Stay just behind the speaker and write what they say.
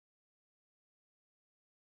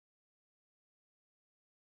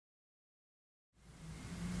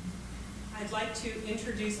I'd like to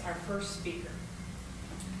introduce our first speaker.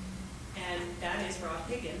 And that is Rob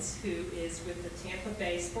Higgins, who is with the Tampa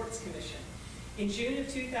Bay Sports Commission. In June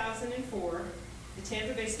of 2004, the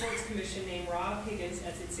Tampa Bay Sports Commission named Rob Higgins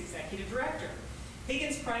as its executive director.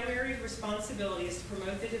 Higgins' primary responsibility is to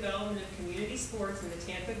promote the development of community sports in the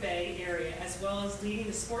Tampa Bay area, as well as leading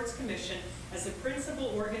the Sports Commission as the principal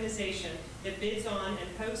organization that bids on and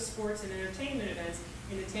hosts sports and entertainment events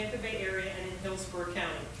in the Tampa Bay area and in Hillsborough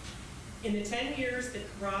County. In the 10 years that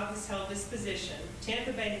Rob has held this position,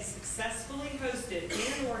 Tampa Bay has successfully hosted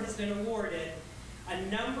and/or has been awarded a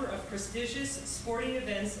number of prestigious sporting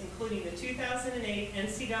events, including the 2008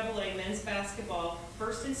 NCAA men's basketball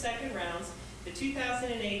first and second rounds, the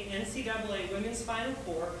 2008 NCAA Women's Final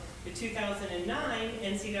Four, the 2009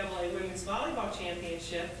 NCAA Women's Volleyball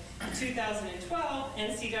Championship, the 2012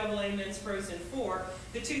 NCAA Men's Frozen Four,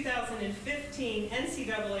 the 2015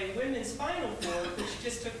 NCAA Women's Final Four, which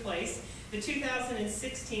just took place, the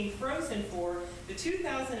 2016 Frozen Four, the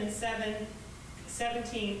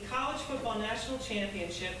 2017 College Football National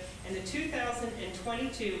Championship, and the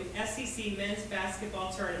 2022 SEC Men's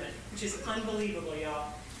Basketball Tournament, which is unbelievable,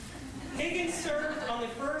 y'all. Higgins served on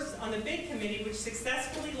the bid committee, which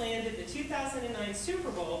successfully landed the 2009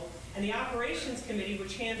 Super Bowl, and the operations committee,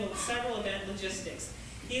 which handled several event logistics.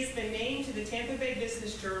 He has been named to the Tampa Bay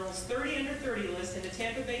Business Journal's 30 Under 30 list, and the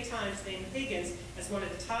Tampa Bay Times named Higgins as one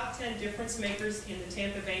of the top 10 difference makers in the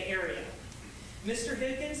Tampa Bay area. Mr.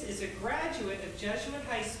 Higgins is a graduate of Jesuit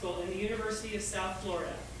High School in the University of South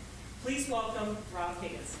Florida. Please welcome Rob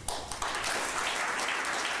Higgins.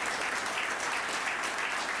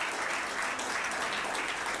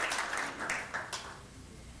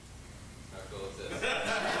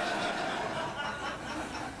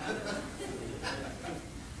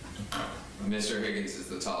 Mr. Higgins is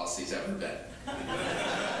the tallest he's ever been.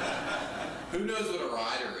 Who knows what a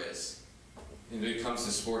rider is? When it comes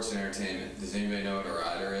to sports and entertainment, does anybody know what a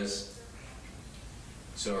rider is?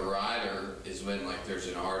 So a rider is when there's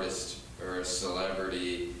an artist or a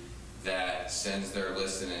celebrity that sends their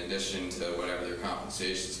list, in addition to whatever their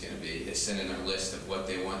compensation is going to be, they send in their list of what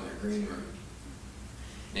they want in their green room.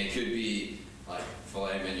 And it could be like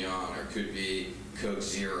filet mignon, or it could be Coke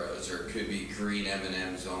Zeros, or it could be green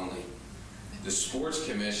M&Ms only. The Sports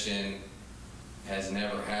Commission has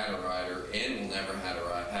never had a rider and will never have a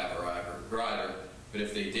rider, but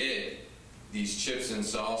if they did, these chips and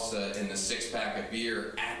salsa and the six-pack of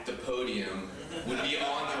beer at the podium would be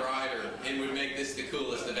on the rider and would make this the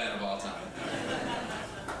coolest event of all time.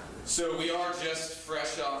 So we are just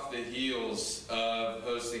fresh off the heels of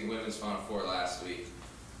hosting Women's Final Four last week.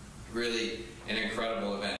 Really an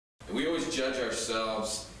incredible event. We always judge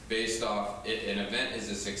ourselves based off an event is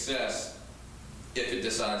a success if it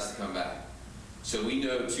decides to come back. So we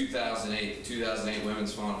know the 2008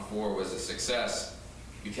 Women's Final Four was a success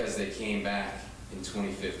because they came back in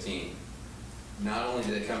 2015. Not only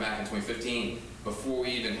did they come back in 2015, before we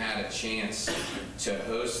even had a chance to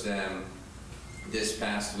host them this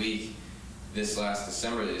past week, this last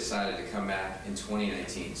December, they decided to come back in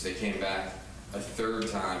 2019. So they came back a third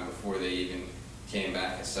time before they even came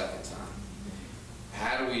back a second time.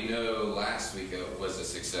 How do we know last week was a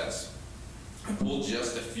success? I pulled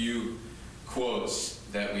just a few quotes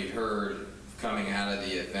that we heard coming out of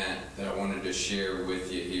the event that I wanted to share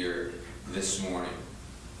with you here this morning.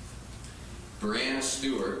 Brianna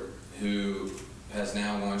Stewart, who has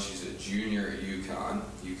now won, she's a junior at UConn.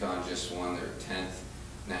 UConn just won their 10th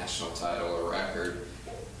national title, a record.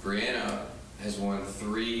 Brianna has won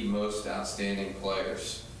 3 most outstanding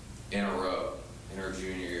players in a row in her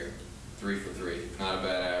junior year. 3 for 3, not a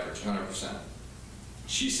bad average, 100%.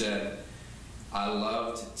 She said, "I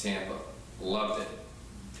loved Tampa, loved it.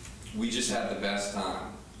 We just had the best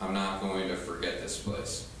time. I'm not going to forget this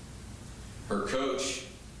place." Her coach,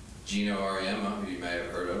 Gino Ariema, who you may have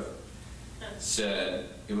heard of, said,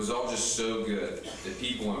 "It was all just so good. The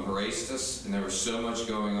people embraced us, and there was so much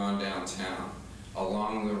going on downtown,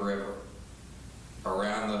 along the river,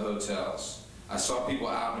 around the hotels. I saw people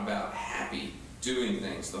out and about, happy, doing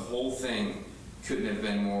things. The whole thing couldn't have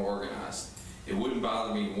been more organized. It wouldn't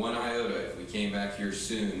bother me one iota if we came back here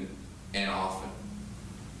soon and often."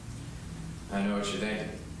 I know what you're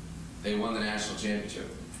thinking. They won the national championship.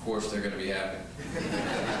 Of course they're going to be happy.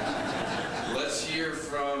 Let's hear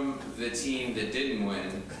from the team that didn't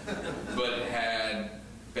win, but had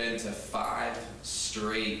been to 5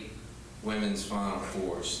 straight Women's Final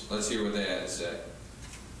Fours. Let's hear what they had to say.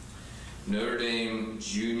 Notre Dame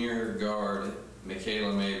junior guard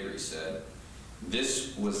Michaela Mabry said,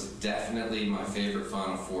 "This was definitely my favorite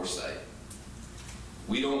Final Four site.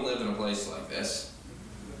 We don't live in a place like this.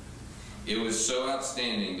 It was so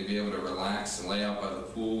outstanding to be able to relax and lay out by the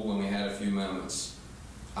pool when we had a few moments.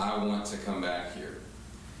 I want to come back here.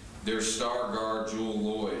 Their star guard, Jewel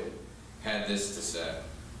Lloyd, had this to say.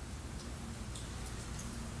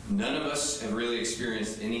 None of us have really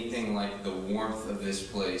experienced anything like the warmth of this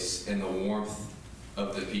place and the warmth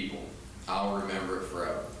of the people. I'll remember it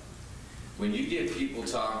forever. When you get people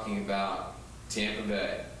talking about Tampa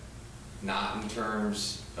Bay, not in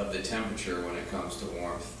terms of the temperature when it comes to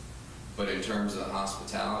warmth, but in terms of the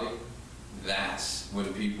hospitality, that's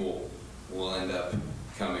when people will end up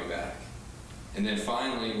coming back. And then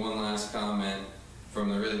finally, one last comment from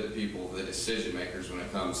the people, the decision makers when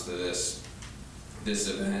it comes to this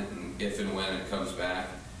event and if and when it comes back.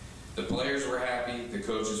 The players were happy, the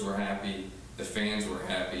coaches were happy, the fans were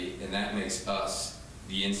happy, and that makes us,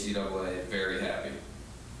 the NCAA, very happy.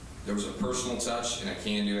 There was a personal touch and a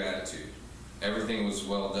can-do attitude. Everything was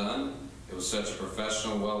well done. It was such a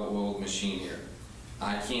professional, well-oiled machine here.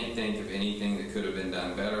 I can't think of anything that could have been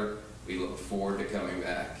done better. We look forward to coming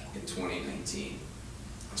back in 2019.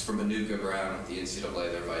 It's from Anuka Brown at the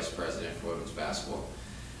NCAA, their vice president for women's basketball.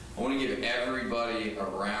 I want to give everybody a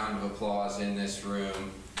round of applause in this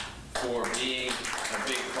room for being a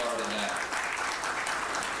big part of that.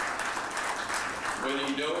 Whether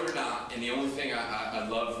you know it or not, and the only thing I'd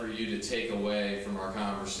love for you to take away from our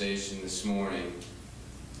conversation this morning,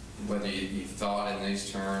 whether you've thought in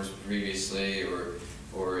these terms previously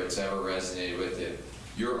or it's ever resonated with you,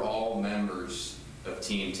 you're all members of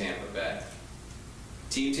Team Tampa Bay.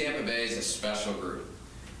 Team Tampa Bay is a special group.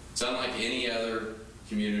 It's unlike any other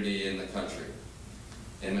community in the country.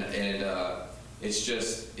 And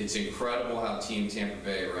it's incredible how Team Tampa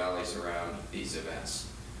Bay rallies around these events.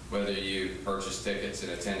 Whether you purchased tickets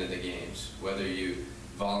and attended the games, whether you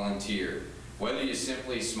volunteered, whether you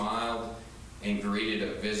simply smiled and greeted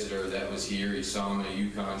a visitor that was here, you saw him in a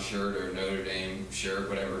UConn shirt or a Notre Dame shirt,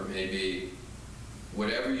 whatever it may be,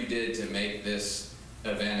 whatever you did to make this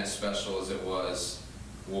event as special as it was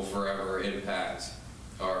will forever impact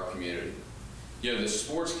our community. You know, the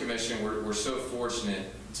Sports Commission, we're so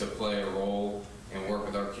fortunate to play a role and work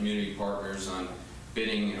with our community partners on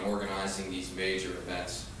bidding and organizing these major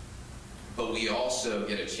events. But we also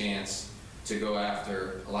get a chance to go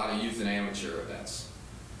after a lot of youth and amateur events.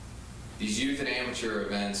 These youth and amateur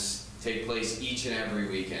events take place each and every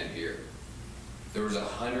weekend here. There was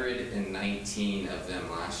 119 of them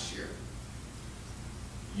last year.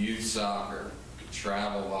 Youth soccer,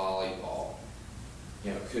 travel volleyball,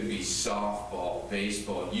 you know, it could be softball,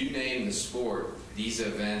 baseball, you name the sport, these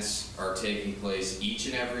events are taking place each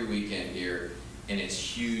and every weekend here, and it's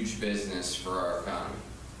huge business for our economy.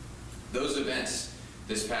 Those events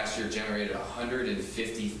this past year generated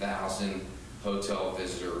 150,000 hotel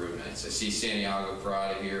visitor room nights. I see Santiago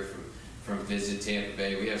Parada here from Visit Tampa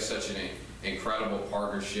Bay. We have such an incredible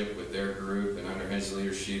partnership with their group, and under his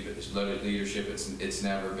leadership, it's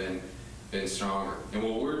never been stronger. And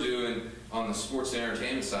what we're doing on the sports and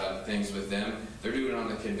entertainment side of things with them, they're doing it on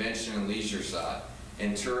the convention and leisure side.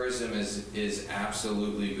 And tourism is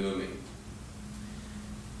absolutely booming.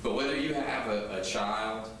 But whether you have a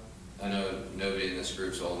child, I know nobody in this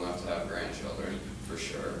group's old enough to have grandchildren, for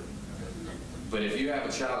sure. But if you have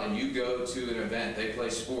a child and you go to an event, they play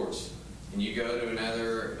sports, and you go to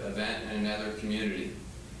another event in another community,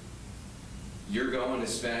 you're going to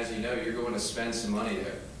spend, as you know, you're going to spend some money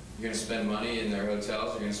there. You're going to spend money in their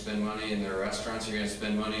hotels, you're going to spend money in their restaurants, you're going to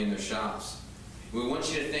spend money in their shops. We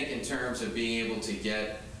want you to think in terms of being able to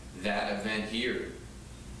get that event here.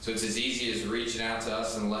 So it's as easy as reaching out to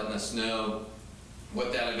us and letting us know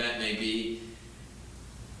what that event may be,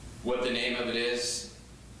 what the name of it is,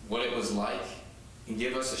 what it was like, and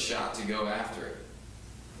give us a shot to go after it.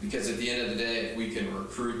 Because at the end of the day, if we can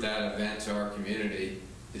recruit that event to our community,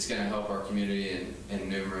 it's going to help our community in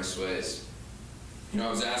numerous ways. You know, I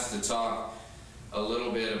was asked to talk a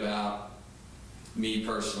little bit about me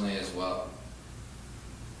personally as well.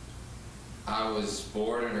 I was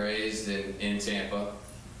born and raised in Tampa.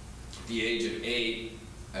 At the age of 8,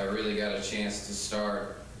 I really got a chance to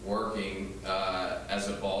start working as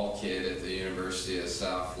a ball kid at the University of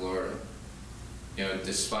South Florida. You know,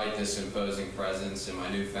 despite this imposing presence and my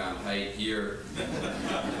newfound height here,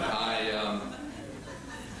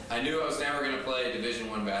 I knew I was never going to play Division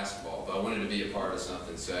I basketball, but I wanted to be a part of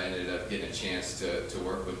something, so I ended up getting a chance to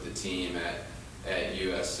work with the team at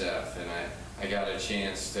USF, and I got a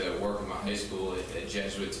chance to work in my high school at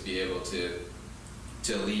Jesuit to be able to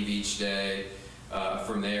leave each day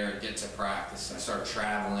from there and get to practice. I started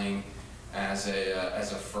traveling as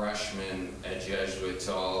a freshman at Jesuit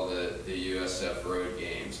to all the USF road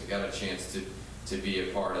games. I got a chance to be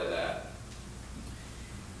a part of that.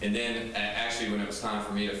 And then actually when it was time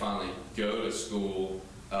for me to finally go to school,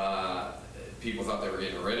 people thought they were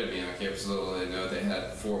getting rid of me on campus. Little did they know they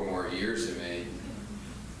had 4 more years of me.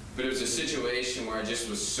 But it was a situation where I just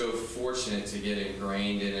was so fortunate to get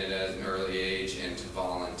ingrained in it at an early age and to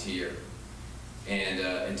volunteer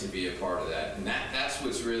and to be a part of that. And that's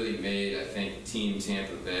what's really made, I think, Team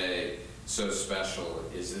Tampa Bay so special,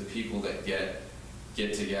 is the people that get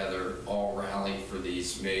together, all rally for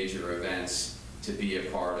these major events to be a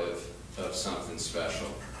part of something special.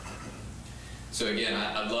 So again,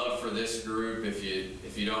 I'd love for this group, if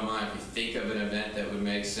you don't mind, if you think of an event that would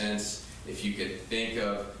make sense, if you could think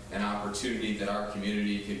of an opportunity that our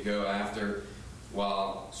community could go after.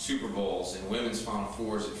 While Super Bowls and Women's Final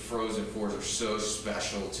Fours and Frozen Fours are so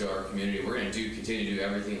special to our community, we're going to continue to do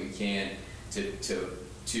everything we can to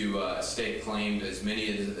stake claim to as many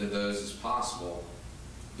of those as possible.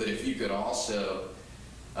 But if you could also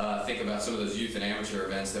think about some of those youth and amateur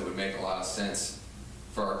events that would make a lot of sense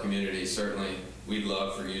for our community, certainly we'd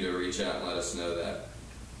love for you to reach out and let us know that.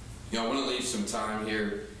 You know, I want to leave some time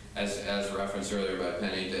here, as referenced earlier by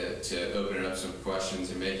Penny, to open it up some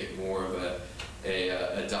questions and make it more of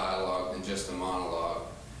a dialogue than just a monologue.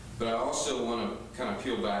 But I also want to kind of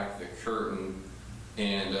peel back the curtain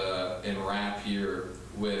and wrap here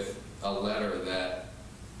with a letter that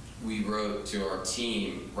we wrote to our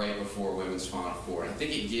team right before Women's Final Four. And I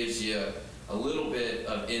think it gives you a little bit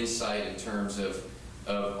of insight in terms of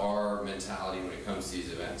our mentality when it comes to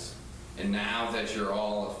these events. And now that you're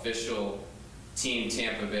all official Team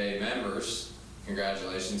Tampa Bay members,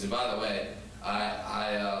 congratulations. And by the way,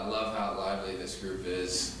 I love how lively this group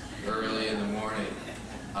is early in the morning.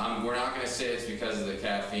 We're not going to say it's because of the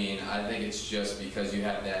caffeine. I think it's just because you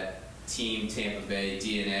have that Team Tampa Bay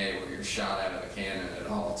DNA where you're shot out of a cannon at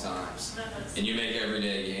all times. And you make every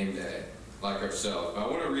day game day, like ourselves. But I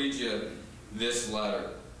want to read you this letter.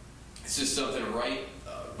 It's just something right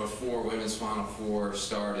before Women's Final Four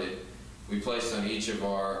started. We placed on each of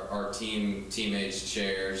our teammates'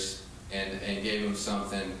 chairs and gave them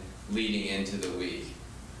something leading into the week.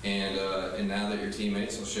 And now that your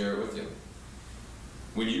teammates, will share it with you.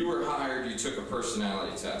 When you were hired, you took a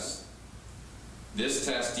personality test. This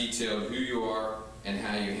test detailed who you are and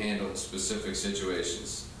how you handled specific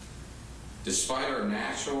situations. Despite our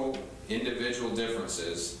natural individual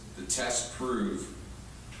differences, the test proved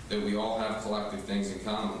that we all have collective things in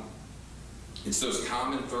common. It's those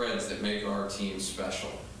common threads that make our team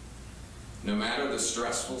special. No matter the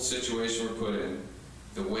stressful situation we're put in,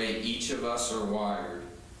 the way each of us are wired,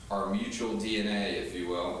 our mutual DNA, if you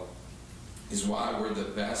will, is why we're the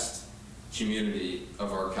best community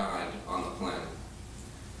of our kind on the planet.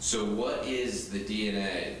 So what is the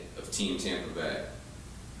DNA of Team Tampa Bay?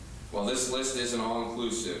 While this list isn't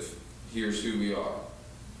all-inclusive, here's who we are.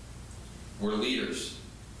 We're leaders.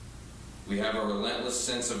 We have a relentless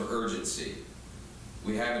sense of urgency.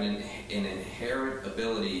 We have an inherent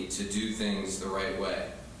ability to do things the right way.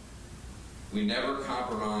 We never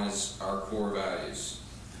compromise our core values.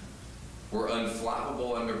 We're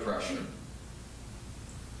unflappable under pressure.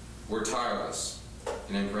 We're tireless.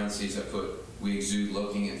 And in parentheses I put, we exude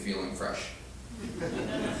looking and feeling fresh.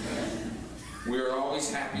 We are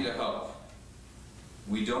always happy to help.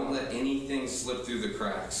 We don't let anything slip through the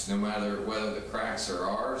cracks, no matter whether the cracks are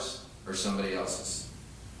ours or somebody else's.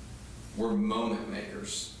 We're moment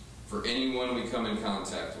makers for anyone we come in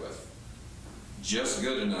contact with. Just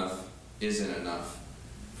good enough isn't enough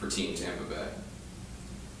for Team Tampa Bay.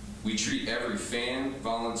 We treat every fan,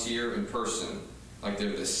 volunteer, and person like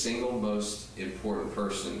they're the single most important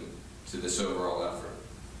person to this overall effort.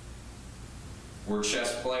 We're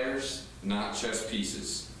chess players, not chess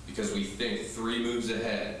pieces, because we think 3 moves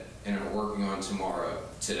ahead and are working on tomorrow,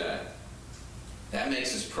 today. That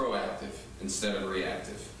makes us proactive instead of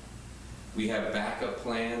reactive. We have backup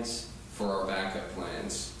plans for our backup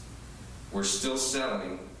plans. We're still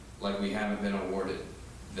selling like we haven't been awarded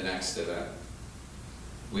the next event.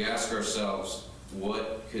 We ask ourselves,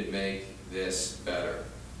 what could make this better?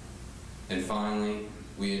 And finally,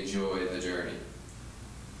 we enjoy the journey.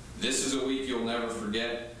 This is a week you'll never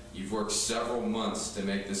forget. You've worked several months to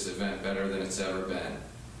make this event better than it's ever been.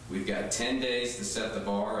 We've got 10 days to set the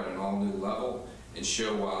bar at an all-new level and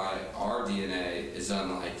show why our DNA is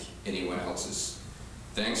unlike anyone else's.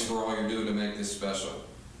 Thanks for all you're doing to make this special.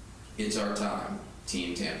 It's our time,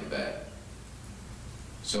 Team Tampa Bay.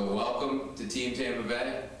 So welcome to Team Tampa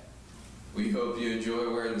Bay. We hope you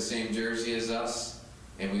enjoy wearing the same jersey as us,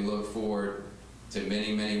 and we look forward to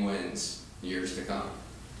many, many wins years to come.